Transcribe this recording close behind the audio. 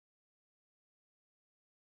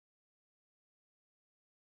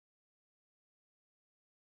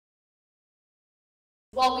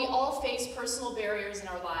While we all face personal barriers in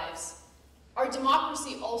our lives, our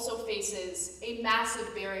democracy also faces a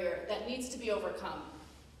massive barrier that needs to be overcome.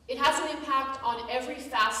 It has an impact on every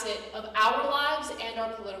facet of our lives and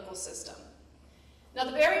our political system. Now,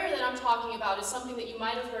 the barrier that I'm talking about is something that you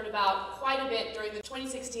might have heard about quite a bit during the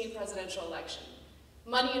 2016 presidential election: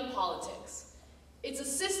 money in politics. It's a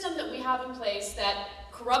system that we have in place that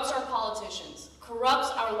corrupts our politicians, corrupts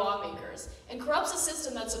our lawmakers, and corrupts a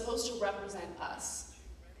system that's supposed to represent us.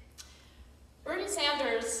 Bernie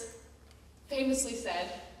Sanders famously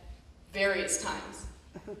said, various times,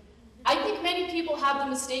 "I think many people have the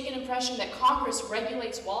mistaken impression that Congress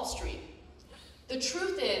regulates Wall Street. The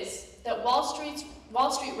truth is that Wall Street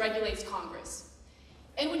regulates Congress."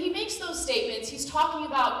 And when he makes those statements, he's talking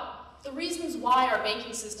about the reasons why our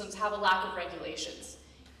banking systems have a lack of regulations.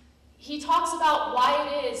 He talks about why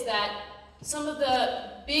it is that some of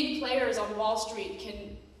the big players on Wall Street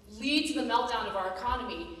can lead to the meltdown of our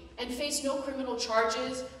economy and face no criminal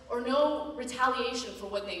charges or no retaliation for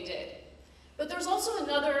what they did. But there's also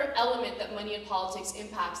another element that money in politics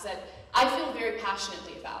impacts that I feel very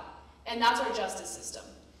passionately about, and that's our justice system.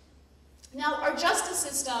 Now, our justice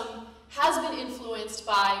system has been influenced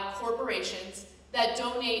by corporations that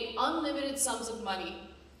donate unlimited sums of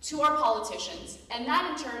money to our politicians, and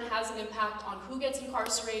that in turn has an impact on who gets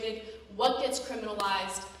incarcerated, what gets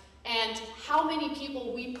criminalized, and how many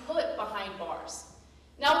people we put behind bars.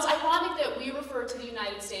 Now, it's ironic that we refer to the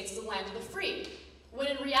United States as a land of the free, when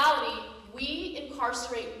in reality, we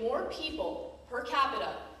incarcerate more people per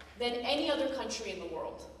capita than any other country in the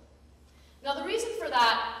world. Now, the reason for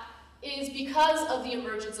that is because of the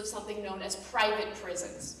emergence of something known as private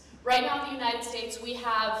prisons. Right now in the United States, we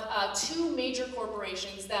have two major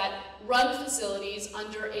corporations that run facilities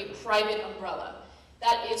under a private umbrella.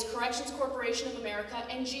 That is Corrections Corporation of America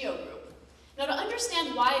and GEO Group. Now, to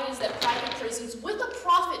understand why it is that private prisons with a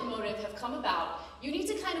profit motive have come about, you need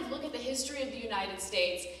to kind of look at the history of the United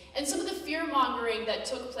States and some of the fear-mongering that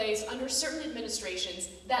took place under certain administrations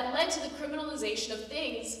that led to the criminalization of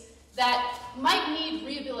things that might need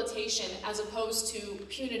rehabilitation as opposed to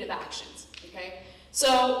punitive actions, okay?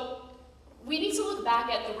 So we need to look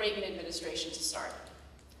back at the Reagan administration to start.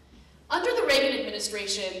 Under the Reagan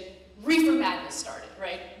administration, reefer madness started,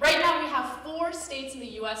 right? Right now we have 4 states in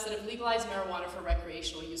the US that have legalized marijuana for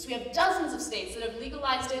recreational use. We have dozens of states that have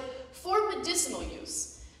legalized it for medicinal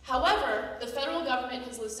use. However, the federal government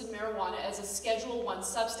has listed marijuana as a Schedule I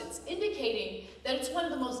substance, indicating that it's one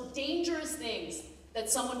of the most dangerous things that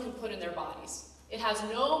someone can put in their bodies. It has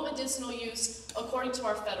no medicinal use according to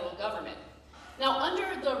our federal government. Now,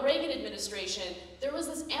 under the Reagan administration, there was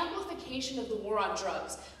this amplification of the war on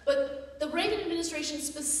drugs, but the Reagan administration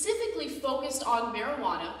specifically focused on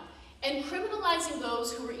marijuana and criminalizing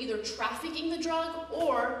those who were either trafficking the drug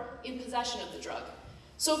or in possession of the drug.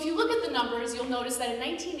 So if you look at the numbers, you'll notice that in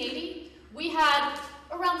 1980, we had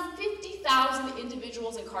around 50,000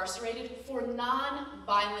 individuals incarcerated for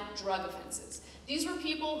non-violent drug offenses. These were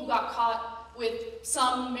people who got caught with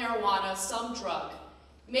some marijuana, some drug.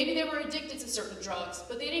 Maybe they were addicted to certain drugs,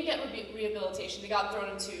 but they didn't get rehabilitation. They got thrown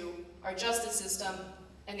into our justice system,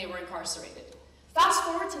 and they were incarcerated. Fast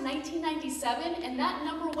forward to 1997, and that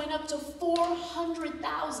number went up to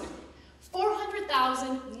 400,000.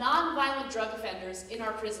 400,000 non-violent drug offenders in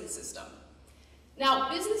our prison system. Now,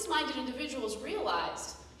 business-minded individuals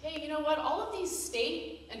realized, hey, you know what? All of these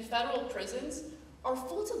state and federal prisons are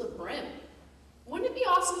full to the brim. Wouldn't it be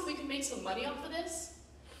awesome if we could make some money off of this?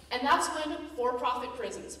 And that's when for-profit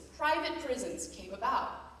prisons, private prisons, came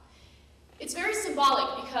about. It's very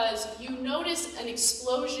symbolic because you notice an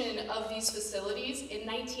explosion of these facilities in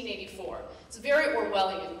 1984. It's very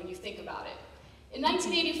Orwellian when you think about it. In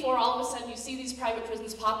 1984, all of a sudden you see these private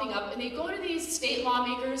prisons popping up, and they go to these state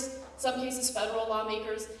lawmakers, in some cases federal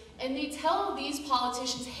lawmakers, and they tell these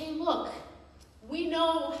politicians, hey, look, we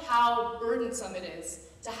know how burdensome it is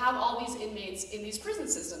to have all these inmates in these prison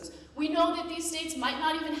systems. We know that these states might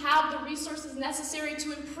not even have the resources necessary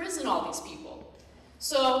to imprison all these people.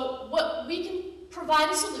 So what we can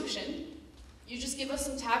provide a solution. You just give us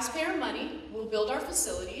some taxpayer money, we'll build our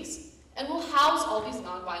facilities, and we'll house all these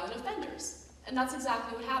nonviolent offenders. And that's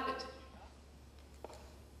exactly what happened.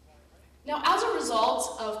 Now, as a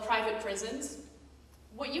result of private prisons,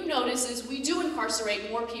 what you notice is we do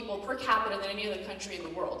incarcerate more people per capita than any other country in the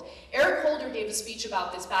world. Eric Holder gave a speech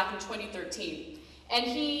about this back in 2013, and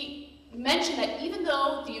he mentioned that even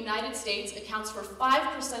though the United States accounts for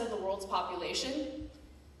 5% of the world's population,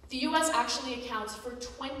 the US actually accounts for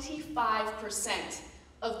 25%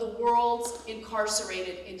 of the world's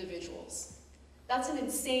incarcerated individuals. That's an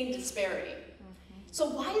insane disparity. So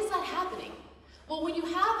why is that happening? Well, when you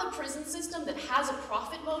have a prison system that has a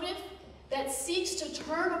profit motive, that seeks to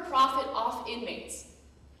turn a profit off inmates,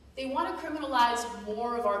 they want to criminalize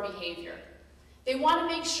more of our behavior. They want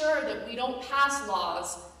to make sure that we don't pass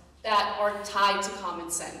laws that are tied to common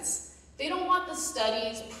sense. They don't want the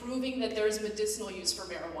studies proving that there's medicinal use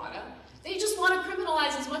for marijuana. They just want to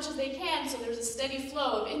criminalize as much as they can so there's a steady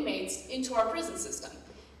flow of inmates into our prison system.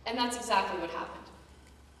 And that's exactly what happened.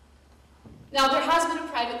 Now, there has been a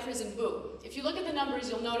private prison boom. If you look at the numbers,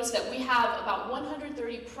 you'll notice that we have about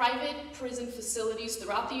 130 private prison facilities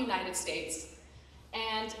throughout the United States,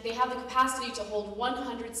 and they have the capacity to hold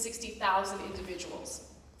 160,000 individuals.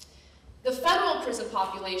 The federal prison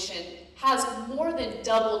population has more than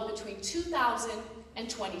doubled between 2000 and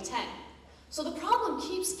 2010. So the problem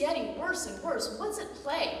keeps getting worse and worse. What's at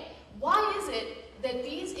play? Why is it that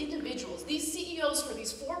these individuals, these CEOs for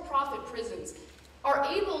these for-profit prisons, are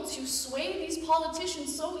able to sway these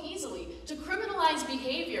politicians so easily to criminalize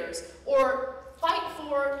behaviors or fight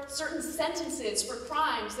for certain sentences for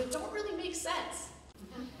crimes that don't really make sense?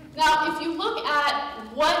 Now, if you look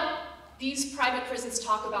at what these private prisons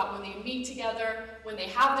talk about when they meet together, when they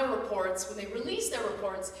have their reports, when they release their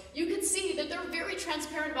reports, you can see that they're very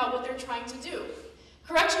transparent about what they're trying to do.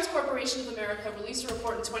 Corrections Corporation of America released a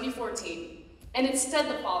report in 2014, and it said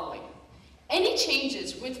the following: any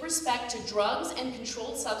changes with respect to drugs and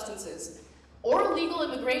controlled substances or illegal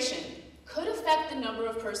immigration could affect the number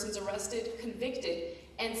of persons arrested, convicted,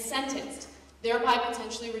 and sentenced, thereby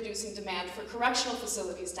potentially reducing demand for correctional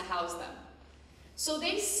facilities to house them. So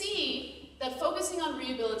they see that focusing on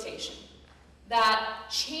rehabilitation, that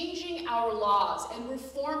changing our laws and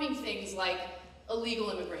reforming things like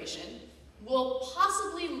illegal immigration will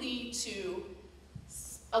possibly lead to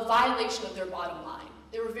a violation of their bottom line.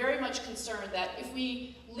 They were very much concerned that if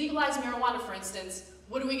we legalize marijuana, for instance,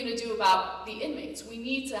 what are we going to do about the inmates? We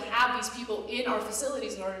need to have these people in our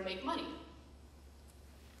facilities in order to make money.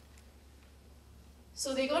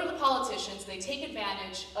 So they go to the politicians, they take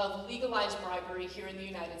advantage of legalized bribery here in the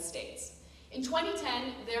United States. In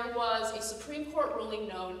 2010, there was a Supreme Court ruling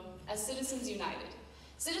known as Citizens United.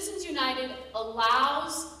 Citizens United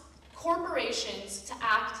allows corporations to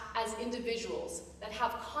act as individuals that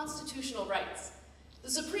have constitutional rights. The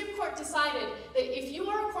Supreme Court decided that if you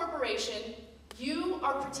are a corporation, you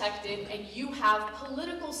are protected and you have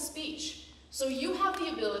political speech. So you have the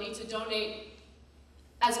ability to donate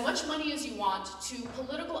as much money as you want to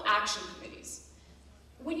political action committees.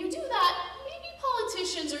 When you do that, maybe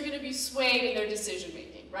politicians are going to be swayed in their decision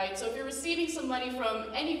making, right? So if you're receiving some money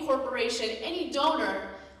from any corporation, any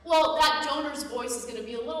donor, well, that donor's voice is going to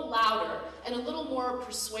be a little louder and a little more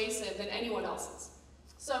persuasive than anyone else's.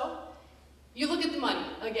 So you look at the money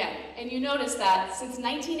again, and you notice that since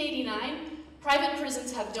 1989, private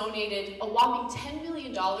prisons have donated a whopping $10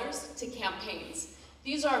 million to campaigns.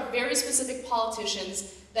 These are very specific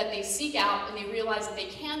politicians that they seek out, and they realize that they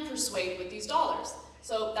can persuade with these dollars.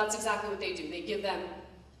 So that's exactly what they do. They give them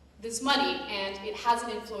this money, and it has an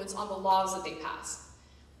influence on the laws that they pass.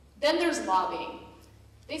 Then there's lobbying.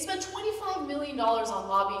 They spent $25 million on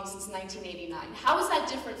lobbying since 1989. How is that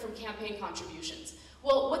different from campaign contributions?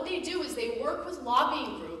 Well, what they do is they work with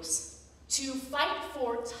lobbying groups to fight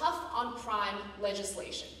for tough on crime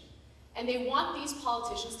legislation. And they want these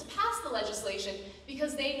politicians to pass the legislation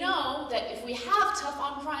because they know that if we have tough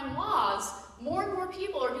on crime laws, more and more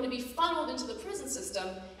people are going to be funneled into the prison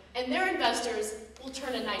system, and their investors will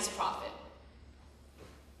turn a nice profit.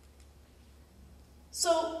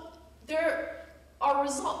 So there are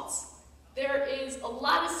results. There is a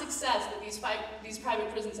lot of success that these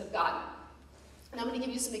private prisons have gotten. And I'm going to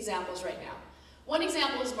give you some examples right now. One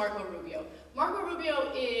example is Marco Rubio. Marco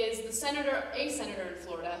Rubio is a senator in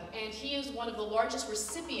Florida, and he is one of the largest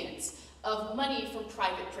recipients of money from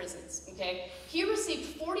private prisons, okay? He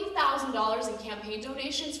received $40,000 in campaign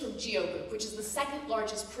donations from Geo Group, which is the second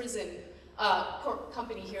largest prison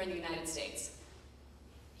company here in the United States.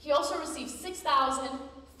 He also received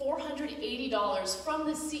 $6,480 from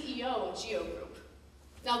the CEO of Geo Group.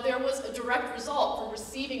 Now, there was a direct result from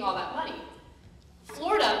receiving all that money.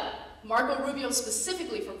 Florida, Marco Rubio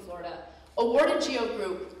specifically from Florida, awarded Geo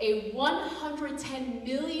Group a $110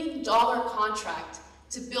 million contract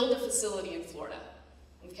to build a facility in Florida,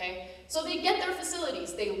 okay? So they get their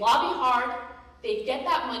facilities, they lobby hard, they get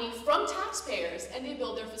that money from taxpayers, and they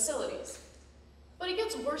build their facilities. But it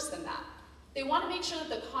gets worse than that. They want to make sure that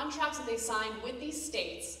the contracts that they sign with these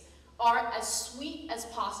states are as sweet as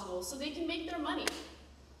possible so they can make their money.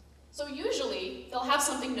 So usually, they'll have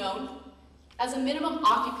something known as a minimum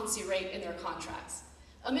occupancy rate in their contracts.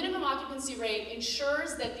 A minimum occupancy rate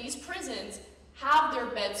ensures that these prisons have their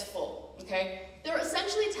beds full, okay? They're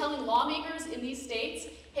essentially telling lawmakers in these states,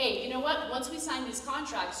 hey, you know what, once we sign these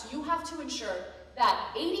contracts, you have to ensure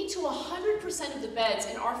that 80 to 100% of the beds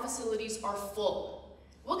in our facilities are full.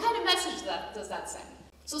 What kind of message does that send?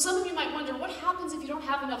 So some of you might wonder, what happens if you don't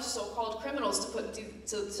have enough so-called criminals to put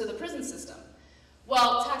to the prison system?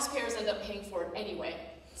 Well, taxpayers end up paying for it anyway.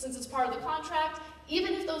 Since it's part of the contract,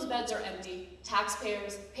 even if those beds are empty,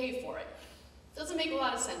 taxpayers pay for it. Doesn't make a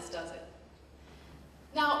lot of sense, does it?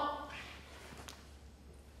 Now,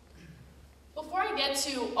 before I get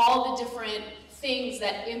to all the different things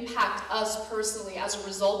that impact us personally as a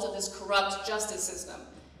result of this corrupt justice system,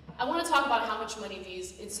 I want to talk about how much money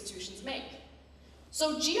these institutions make.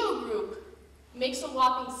 So GEO Group makes a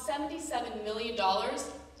whopping $77 million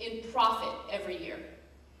in profit every year.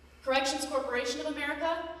 Corrections Corporation of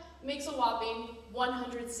America makes a whopping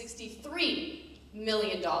 $163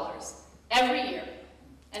 million every year.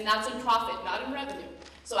 And that's in profit, not in revenue.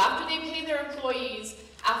 So after they pay their employees,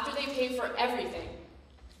 after they pay for everything,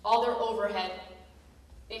 all their overhead,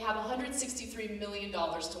 they have $163 million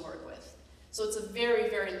to work with. So it's a very,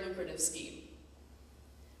 very lucrative scheme.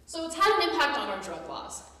 So it's had an impact on our drug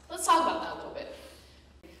laws. Let's talk about that a little bit.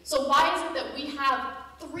 So why is it that we have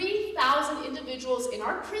 3,000 individuals in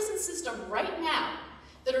our prison system right now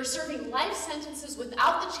that are serving life sentences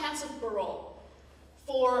without the chance of parole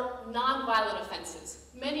for nonviolent offenses,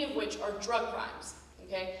 many of which are drug crimes,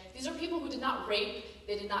 okay? These are people who did not rape,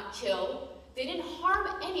 they did not kill, they didn't harm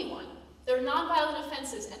anyone. They're nonviolent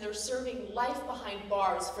offenses and they're serving life behind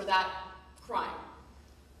bars for that crime.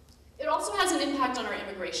 It also has an impact on our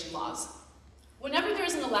immigration laws. Whenever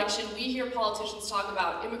there's an election, we hear politicians talk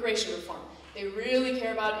about immigration reform. They really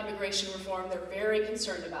care about immigration reform. They're very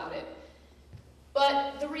concerned about it.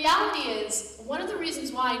 But the reality is, one of the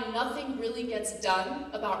reasons why nothing really gets done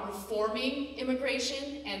about reforming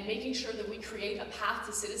immigration and making sure that we create a path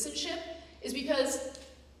to citizenship is because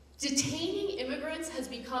detaining immigrants has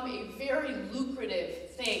become a very lucrative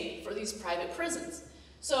thing for these private prisons.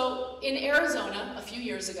 So in Arizona, a few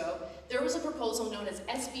years ago, there was a proposal known as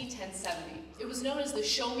SB 1070. It was known as the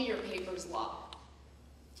Show Me Your Papers law.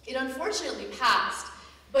 It unfortunately passed,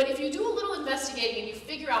 but if you do a little investigating and you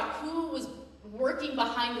figure out who was working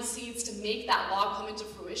behind the scenes to make that law come into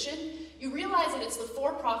fruition, you realize that it's the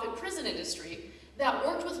for-profit prison industry that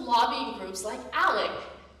worked with lobbying groups like ALEC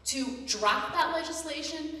to draft that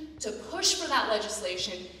legislation, to push for that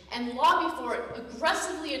legislation, and lobby for it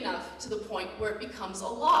aggressively enough to the point where it becomes a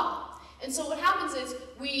law. And so what happens is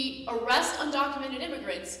we arrest undocumented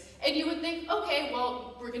immigrants, and you would think, okay,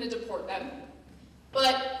 well, we're going to deport them.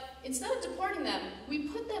 But instead of deporting them, we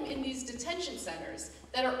put them in these detention centers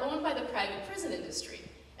that are owned by the private prison industry.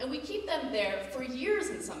 And we keep them there for years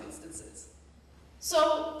in some instances.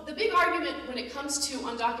 So the big argument when it comes to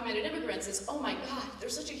undocumented immigrants is, oh my God,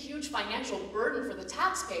 there's such a huge financial burden for the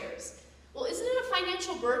taxpayers. Well, isn't it a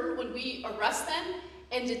financial burden when we arrest them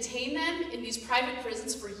and detain them in these private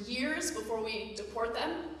prisons for years before we deport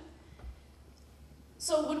them?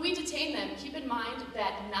 So when we detain them, keep in mind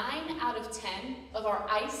that 9 out of 10 of our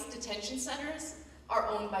ICE detention centers are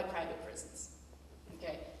owned by private prisons.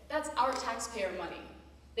 Okay? That's our taxpayer money.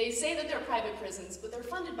 They say that they're private prisons, but they're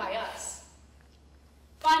funded by us.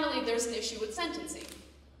 Finally, there's an issue with sentencing.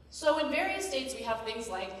 So in various states, we have things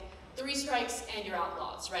like 3 strikes and you're out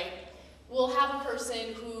laws, right? We'll have a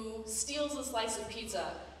person who steals a slice of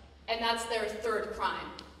pizza, and that's their 3rd crime.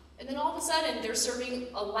 And then all of a sudden, they're serving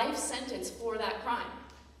a life sentence for that crime.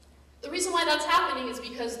 The reason why that's happening is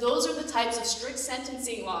because those are the types of strict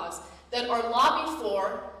sentencing laws that are lobbied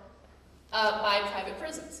for by private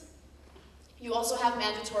prisons. You also have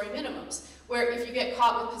mandatory minimums, where if you get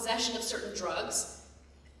caught with possession of certain drugs,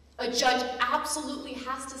 a judge absolutely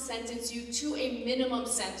has to sentence you to a minimum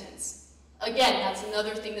sentence. Again, that's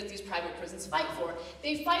another thing that these private prisons fight for.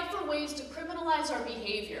 They fight for ways to criminalize our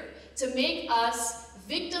behavior, to make us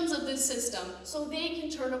victims of this system so they can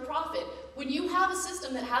turn a profit. When you have a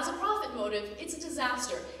system that has a profit motive, it's a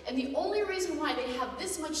disaster. And the only reason why they have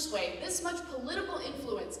this much sway, this much political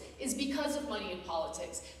influence, is because of money in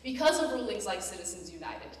politics, because of rulings like Citizens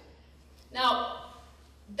United. Now,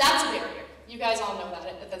 that's a barrier. You guys all know that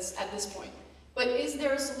at this point. But is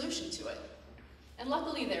there a solution to it? And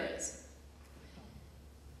luckily there is.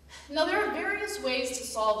 Now, there are various ways to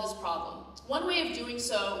solve this problem. One way of doing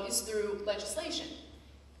so is through legislation.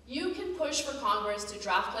 You can push for Congress to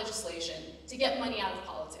draft legislation to get money out of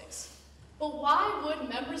politics. But why would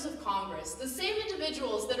members of Congress, the same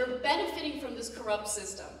individuals that are benefiting from this corrupt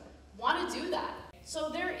system, want to do that? So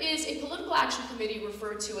there is a political action committee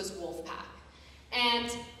referred to as Wolf PAC.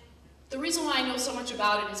 And The reason why I know so much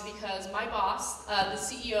about it is because my boss, the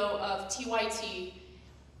CEO of TYT,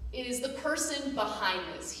 is the person behind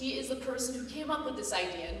this. He is the person who came up with this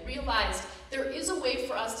idea and realized there is a way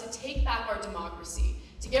for us to take back our democracy,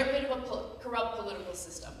 to get rid of a corrupt political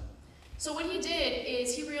system. So what he did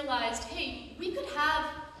is he realized, hey, we could have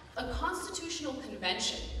a constitutional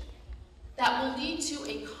convention that will lead to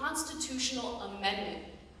a constitutional amendment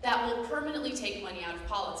that will permanently take money out of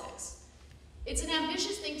politics. It's an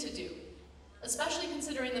ambitious thing to do, especially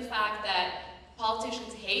considering the fact that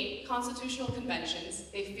politicians hate constitutional conventions.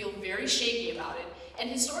 They feel very shaky about it. And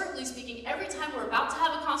historically speaking, every time we're about to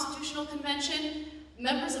have a constitutional convention,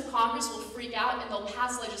 members of Congress will freak out and they'll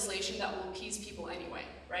pass legislation that will appease people anyway,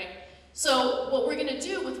 right? So what we're gonna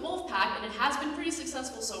do with Wolfpack, and it has been pretty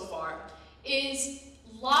successful so far, is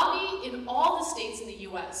lobby in all the states in the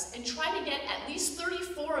US and try to get at least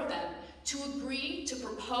 34 of them to agree to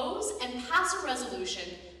propose and pass a resolution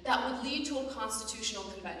that would lead to a constitutional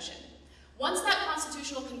convention. Once that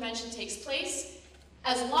constitutional convention takes place,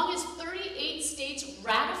 as long as 38 states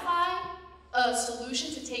ratify a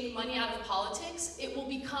solution to take money out of politics, it will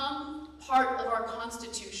become part of our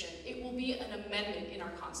Constitution. It will be an amendment in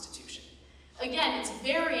our Constitution. Again, it's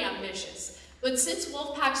very ambitious, but since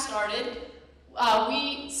Wolfpack started,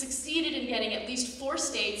 we succeeded in getting at least 4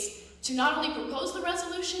 states to not only propose the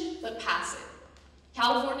resolution, but pass it.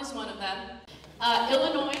 California is one of them.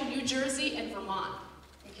 Illinois, New Jersey, and Vermont.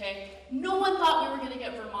 Okay? No one thought we were going to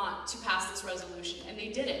get Vermont to pass this resolution, and they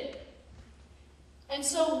did it. And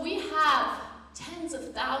so we have tens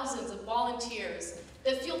of thousands of volunteers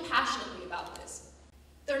that feel passionately about this.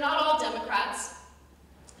 They're not all Democrats.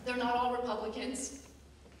 They're not all Republicans.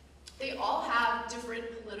 They all have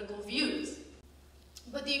different political views.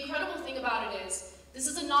 But the incredible thing about it is, this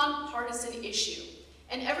is a nonpartisan issue,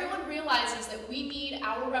 and everyone realizes that we need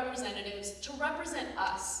our representatives to represent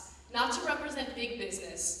us, not to represent big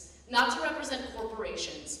business, not to represent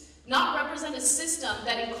corporations, not represent a system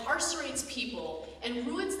that incarcerates people and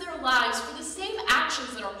ruins their lives for the same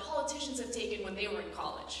actions that our politicians have taken when they were in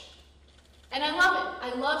college. And I love it.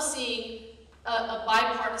 I love seeing a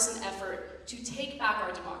bipartisan effort to take back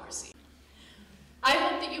our democracy. I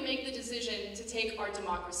hope that you make the decision to take our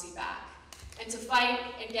democracy back and to fight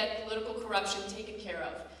and get political corruption taken care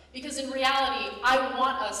of. Because in reality, I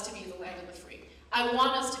want us to be the land of the free. I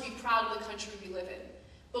want us to be proud of the country we live in.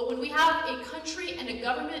 But when we have a country and a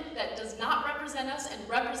government that does not represent us and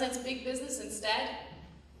represents big business instead,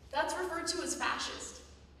 that's referred to as fascist.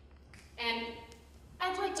 And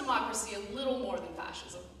I'd like democracy a little more than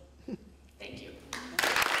fascism. Thank you.